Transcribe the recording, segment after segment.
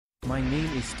My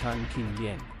name is Kin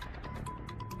Lian.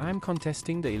 I am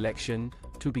contesting the election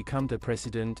to become the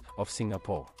President of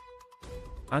Singapore.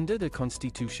 Under the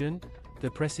Constitution, the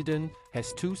President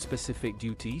has two specific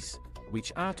duties,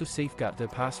 which are to safeguard the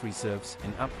past reserves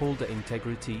and uphold the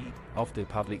integrity of the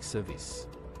public service.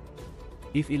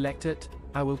 If elected,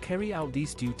 I will carry out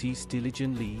these duties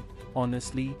diligently,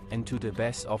 honestly, and to the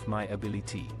best of my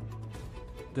ability.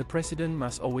 The President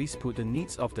must always put the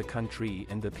needs of the country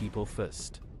and the people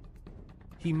first.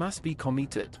 He must be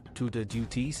committed to the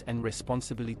duties and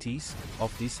responsibilities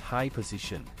of this high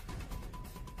position.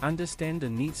 Understand the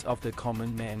needs of the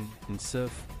common man and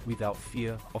serve without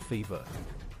fear or favor.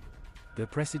 The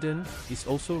President is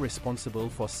also responsible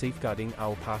for safeguarding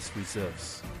our past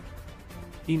reserves.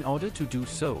 In order to do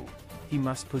so, he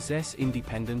must possess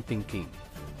independent thinking,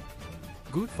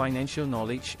 good financial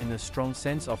knowledge, and a strong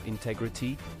sense of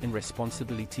integrity and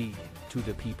responsibility to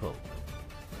the people.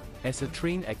 As a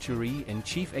trained actuary and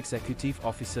chief executive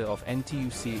officer of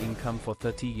NTUC Income for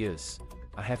 30 years,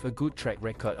 I have a good track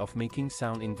record of making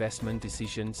sound investment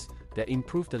decisions that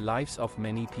improve the lives of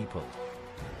many people.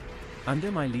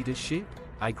 Under my leadership,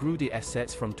 I grew the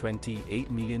assets from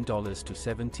 $28 million to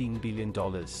 $17 billion,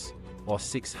 or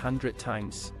 600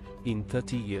 times, in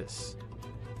 30 years.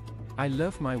 I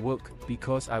love my work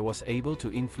because I was able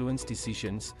to influence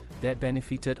decisions that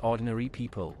benefited ordinary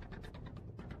people,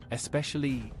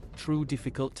 especially through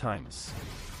difficult times.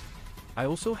 I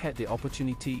also had the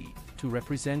opportunity to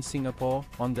represent Singapore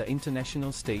on the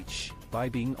international stage by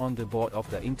being on the board of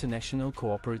the International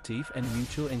Cooperative and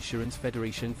Mutual Insurance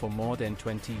Federation for more than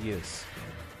 20 years,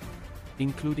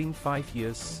 including 5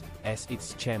 years as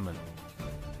its chairman.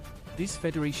 This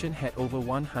federation had over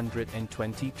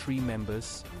 123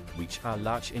 members, which are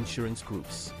large insurance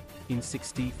groups, in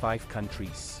 65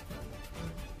 countries.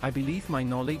 I believe my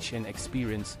knowledge and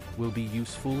experience will be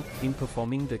useful in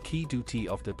performing the key duty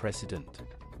of the President.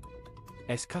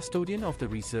 As custodian of the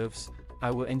reserves,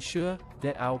 I will ensure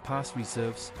that our past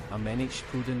reserves are managed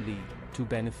prudently to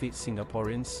benefit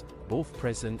Singaporeans, both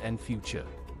present and future.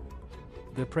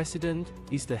 The President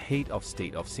is the head of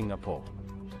state of Singapore.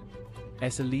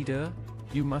 As a leader,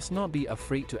 you must not be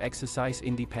afraid to exercise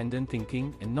independent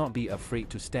thinking and not be afraid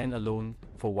to stand alone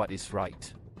for what is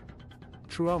right.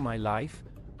 Throughout my life,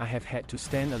 I have had to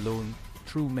stand alone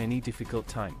through many difficult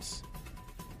times.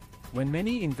 When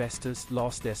many investors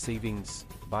lost their savings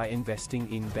by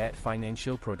investing in bad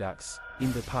financial products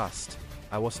in the past,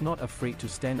 I was not afraid to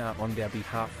stand up on their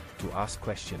behalf to ask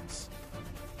questions.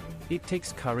 It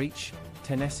takes courage,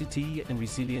 tenacity, and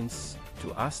resilience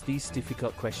to ask these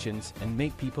difficult questions and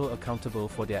make people accountable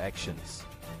for their actions.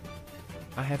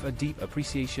 I have a deep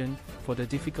appreciation for the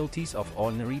difficulties of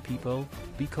ordinary people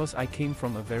because I came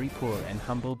from a very poor and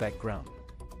humble background.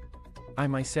 I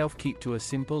myself keep to a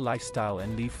simple lifestyle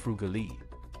and live frugally.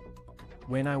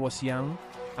 When I was young,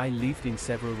 I lived in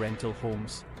several rental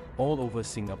homes all over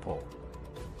Singapore.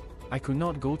 I could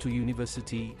not go to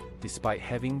university despite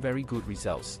having very good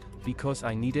results because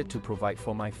I needed to provide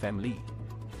for my family.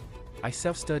 I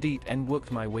self-studied and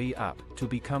worked my way up to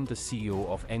become the CEO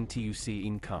of NTUC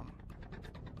Income.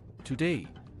 Today,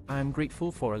 I am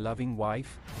grateful for a loving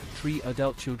wife, 3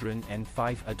 adult children and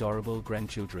 5 adorable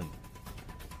grandchildren.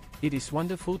 It is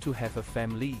wonderful to have a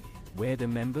family where the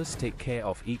members take care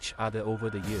of each other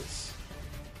over the years.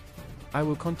 I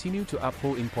will continue to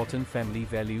uphold important family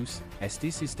values as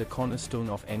this is the cornerstone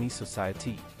of any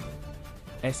society.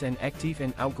 As an active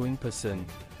and outgoing person,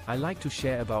 I like to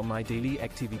share about my daily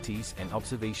activities and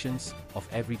observations of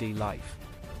everyday life.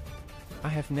 I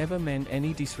have never meant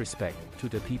any disrespect to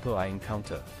the people I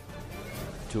encounter.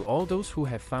 To all those who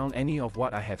have found any of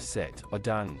what I have said or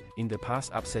done in the past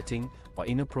upsetting or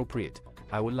inappropriate,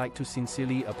 I would like to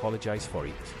sincerely apologize for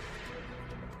it.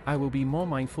 I will be more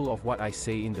mindful of what I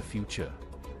say in the future.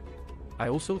 I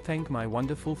also thank my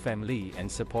wonderful family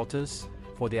and supporters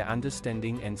for their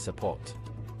understanding and support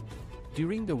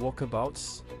during the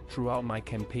walkabouts throughout my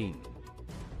campaign.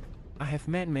 I have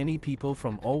met many people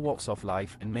from all walks of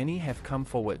life and many have come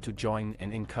forward to join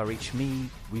and encourage me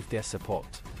with their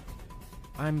support.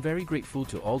 I am very grateful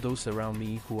to all those around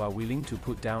me who are willing to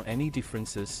put down any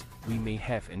differences we may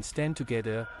have and stand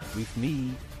together with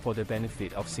me for the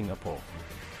benefit of Singapore.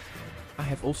 I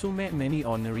have also met many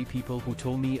ordinary people who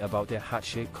told me about their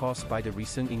hardship caused by the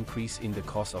recent increase in the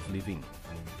cost of living.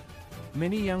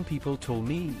 Many young people told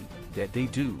me that they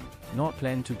do not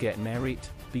plan to get married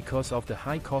because of the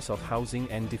high cost of housing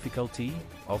and difficulty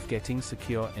of getting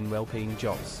secure and well-paying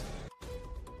jobs.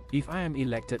 If I am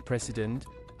elected president,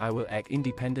 I will act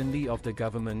independently of the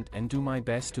government and do my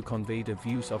best to convey the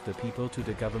views of the people to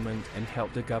the government and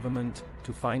help the government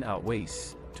to find out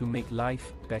ways to make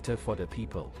life better for the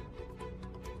people.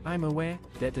 I'm aware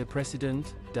that the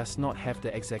President does not have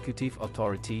the executive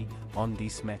authority on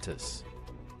these matters.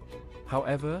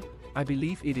 However, I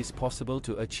believe it is possible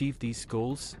to achieve these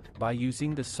goals by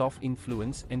using the soft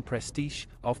influence and prestige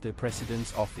of the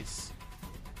President's office.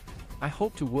 I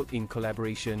hope to work in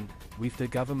collaboration with the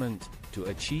government to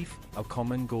achieve our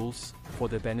common goals for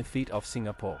the benefit of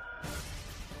Singapore.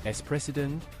 As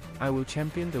President, I will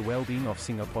champion the well-being of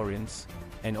Singaporeans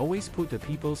and always put the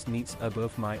people's needs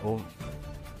above my own,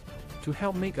 to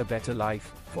help make a better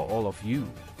life for all of you.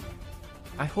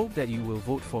 I hope that you will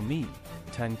vote for me,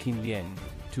 Tan Kin Lian,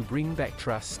 to bring back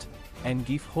trust and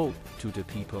give hope to the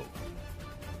people.